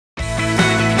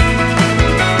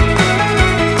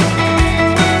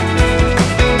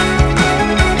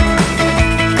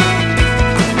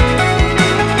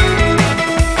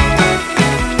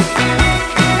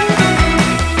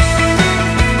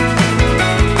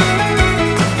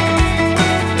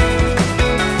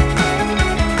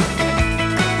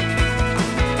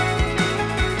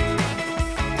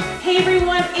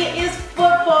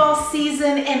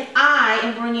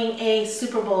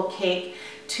Super Bowl cake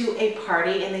to a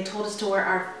party, and they told us to wear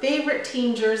our favorite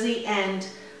team jersey, and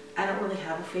I don't really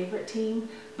have a favorite team,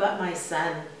 but my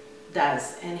son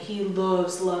does, and he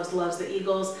loves the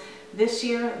Eagles. This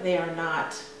year, they are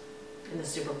not in the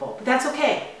Super Bowl, but that's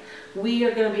okay. We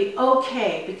are going to be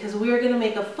okay because we are going to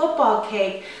make a football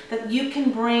cake that you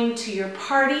can bring to your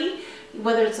party,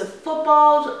 whether it's a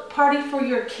football party for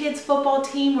your kids' football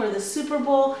team or the Super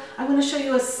Bowl. I'm going to show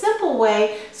you a simple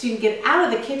way so you can get out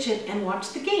of the kitchen and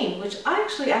watch the game, which I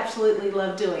actually absolutely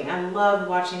love doing. I love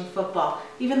watching football,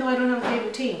 even though I don't have a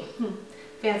favorite team.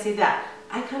 Fancy that.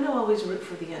 I kind of always root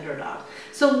for the underdog.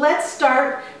 So let's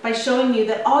start by showing you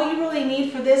that all you really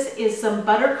need for this is some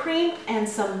buttercream and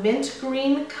some mint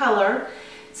green color.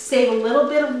 Save a little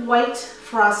bit of white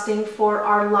frosting for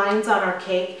our lines on our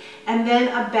cake, and then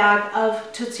a bag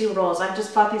of Tootsie Rolls. I've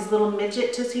just bought these little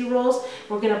midget Tootsie Rolls.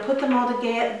 We're going to put them all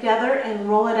together and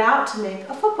roll it out to make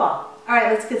a football. All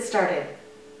right, let's get started.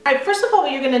 All right, first of all,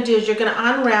 what you're going to do is you're going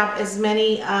to unwrap as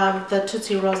many of the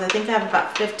Tootsie Rolls. I think I have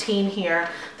about 15 here.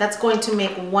 That's going to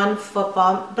make one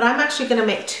football, but I'm actually going to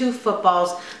make 2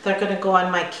 footballs that are going to go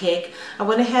on my cake. I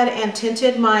went ahead and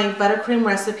tinted my buttercream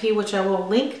recipe, which I will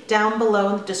link down below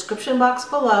in the description box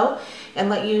below, and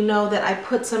let you know that I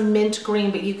put some mint green,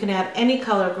 but you can add any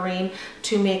color green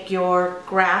to make your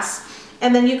grass.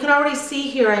 And then you can already see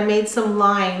here I made some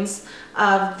lines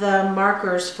of the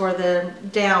markers for the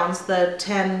downs, the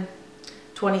 10,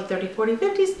 20, 30, 40,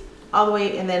 50s, all the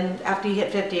way, and then after you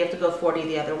hit 50 you have to go 40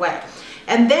 the other way.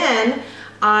 And then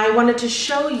I wanted to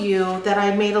show you that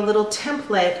I made a little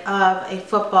template of a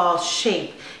football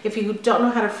shape. If you don't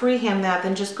know how to freehand that,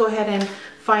 then just go ahead and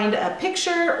find a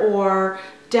picture or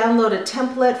download a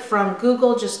template from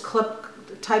Google. Just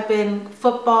type in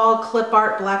football clip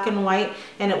art black and white,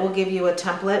 and it will give you a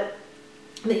template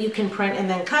that you can print and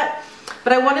then cut.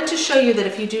 But I wanted to show you that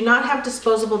if you do not have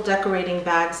disposable decorating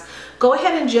bags, go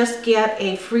ahead and just get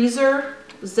a freezer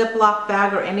Ziploc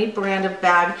bag or any brand of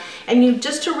bag, and you,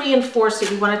 just to reinforce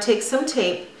it, you want to take some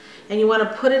tape and you want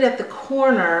to put it at the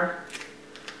corner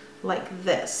like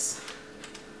this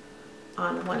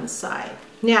on one side.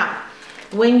 Now,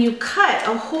 when you cut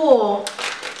a hole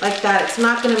like that, it's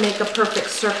not going to make a perfect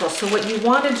circle. So what you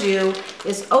want to do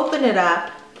is open it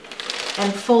up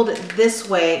and fold it this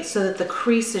way so that the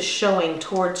crease is showing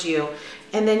towards you.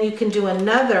 And then you can do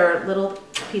another little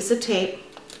piece of tape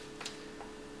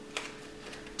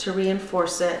to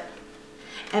reinforce it.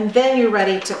 And then you're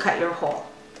ready to cut your hole.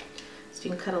 So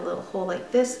you can cut a little hole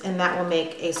like this, and that will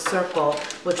make a circle,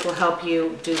 which will help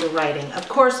you do the writing. Of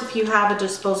course, if you have a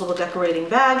disposable decorating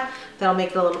bag, that'll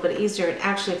make it a little bit easier. And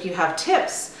actually, if you have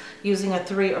tips, using a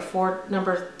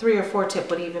number 3 or 4 tip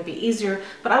would even be easier.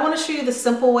 But I want to show you the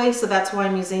simple way, so that's why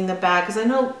I'm using the bag, because I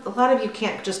know a lot of you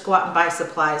can't just go out and buy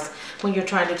supplies when you're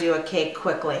trying to do a cake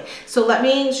quickly. So let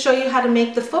me show you how to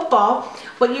make the football.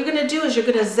 What you're going to do is you're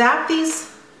going to zap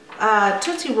these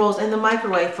Tootsie Rolls in the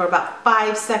microwave for about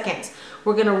 5 seconds.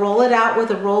 We're going to roll it out with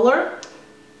a roller.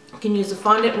 You can use a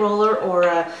fondant roller or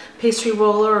a pastry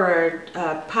roller or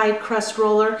a pie crust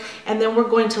roller, and then we're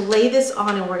going to lay this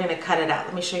on and we're going to cut it out.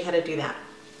 Let me show you how to do that.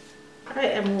 All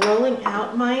right, I'm rolling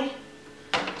out my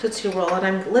Tootsie Roll, and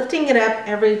I'm lifting it up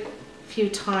every few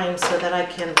times so that I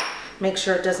can make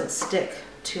sure it doesn't stick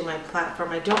to my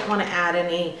platform. I don't want to add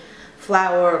any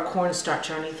flour or cornstarch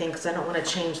or anything because I don't want to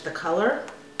change the color,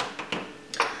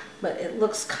 but it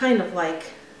looks kind of like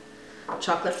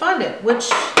chocolate fondant, which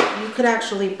you could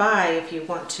actually buy if you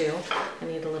want to. I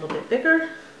need a little bit bigger.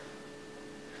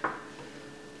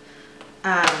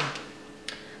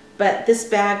 But this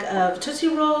bag of Tootsie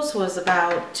Rolls was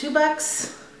about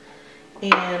 $2,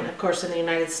 and of course in the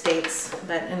United States,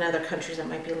 but in other countries it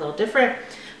might be a little different.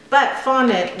 But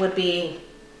fondant would be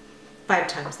 5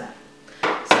 times that.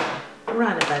 So we're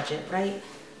on a budget, right?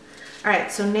 All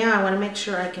right, so now I want to make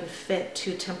sure I can fit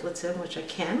 2 templates in, which I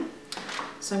can.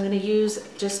 So I'm going to use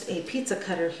just a pizza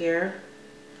cutter here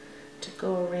to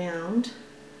go around.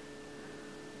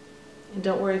 And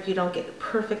don't worry if you don't get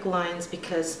perfect lines,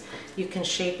 because you can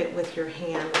shape it with your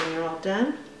hand when you're all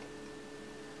done.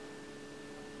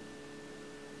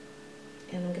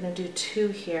 And I'm going to do 2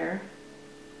 here.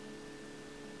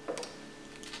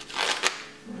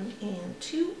 1 and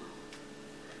 2.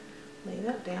 Lay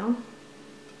that down.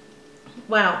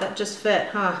 Wow, that just fit,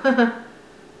 huh?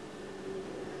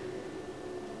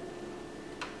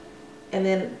 And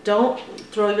then don't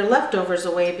throw your leftovers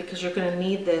away, because you're going to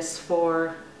need this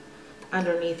for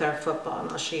underneath our football, and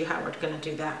I'll show you how we're going to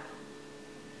do that.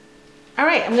 All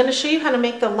right, I'm going to show you how to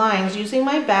make the lines using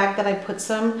my bag that I put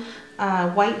some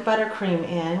white buttercream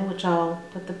in, which I'll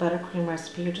put the buttercream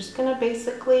recipe. You're just going to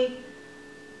basically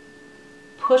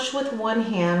push with one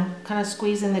hand, kind of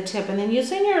squeezing the tip, and then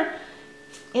using your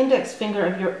index finger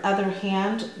of your other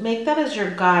hand, make that as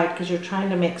your guide because you're trying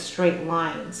to make straight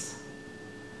lines.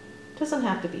 It doesn't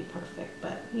have to be perfect,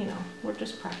 but you know, we're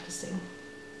just practicing.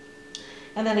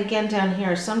 And then again down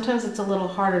here, sometimes it's a little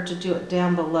harder to do it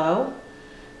down below.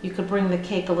 You could bring the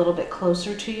cake a little bit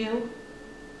closer to you.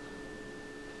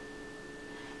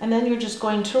 And then you're just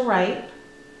going to write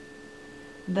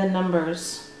the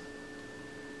numbers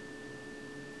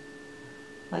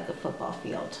like a football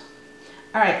field.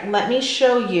 All right, let me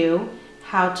show you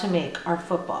how to make our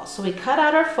footballs. So we cut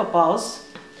out our footballs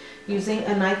using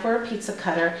a knife or a pizza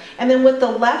cutter. And then with the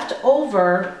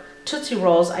leftover Tootsie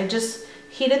Rolls, I just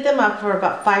heated them up for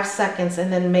about 5 seconds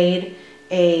and then made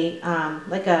a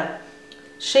like a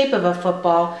shape of a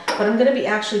football. But I'm gonna be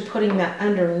actually putting that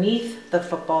underneath the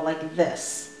football like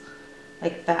this,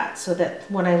 like that, so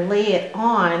that when I lay it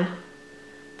on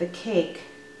the cake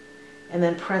and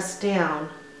then press down,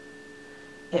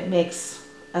 it makes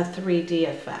a 3D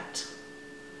effect.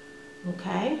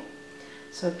 Okay,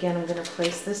 so again, I'm going to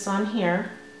place this on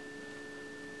here.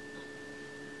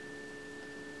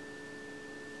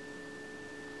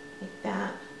 Like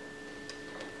that.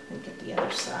 And get the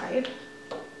other side.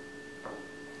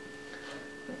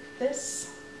 Like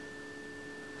this.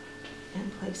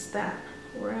 And place that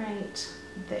right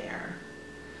there.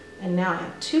 And now I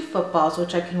have 2 footballs,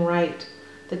 which I can write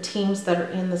the teams that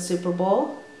are in the Super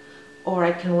Bowl, or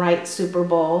I can write Super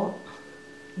Bowl,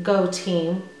 go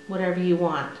team, whatever you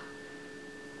want.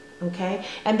 Okay,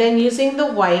 and then using the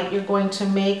white, you're going to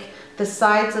make the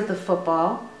sides of the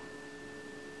football.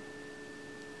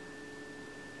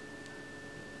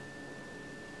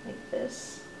 Like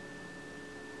this.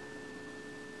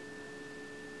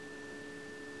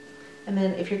 And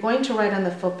then if you're going to write on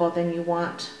the football, then you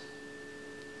want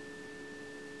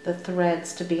the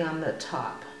threads to be on the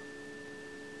top.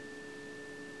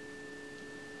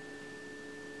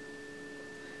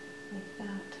 Like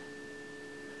that.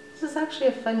 This is actually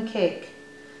a fun cake.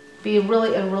 Be a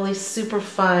really super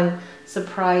fun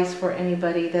surprise for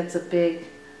anybody that's a big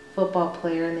football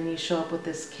player, and then you show up with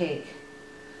this cake.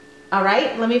 All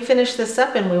right, let me finish this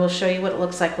up and we will show you what it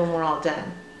looks like when we're all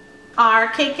done. Our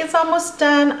cake is almost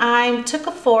done. I took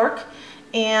a fork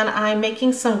and I'm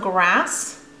making some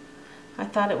grass. I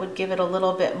thought it would give it a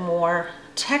little bit more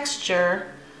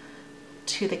texture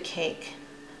to the cake.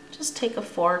 Just take a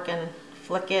fork and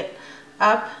flick it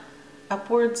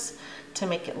upwards to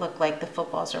make it look like the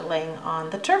footballs are laying on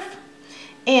the turf.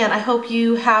 And I hope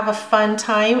you have a fun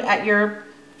time at your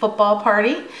football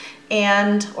party,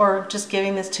 or just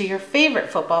giving this to your favorite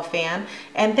football fan.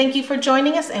 And thank you for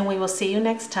joining us, and we will see you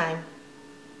next time.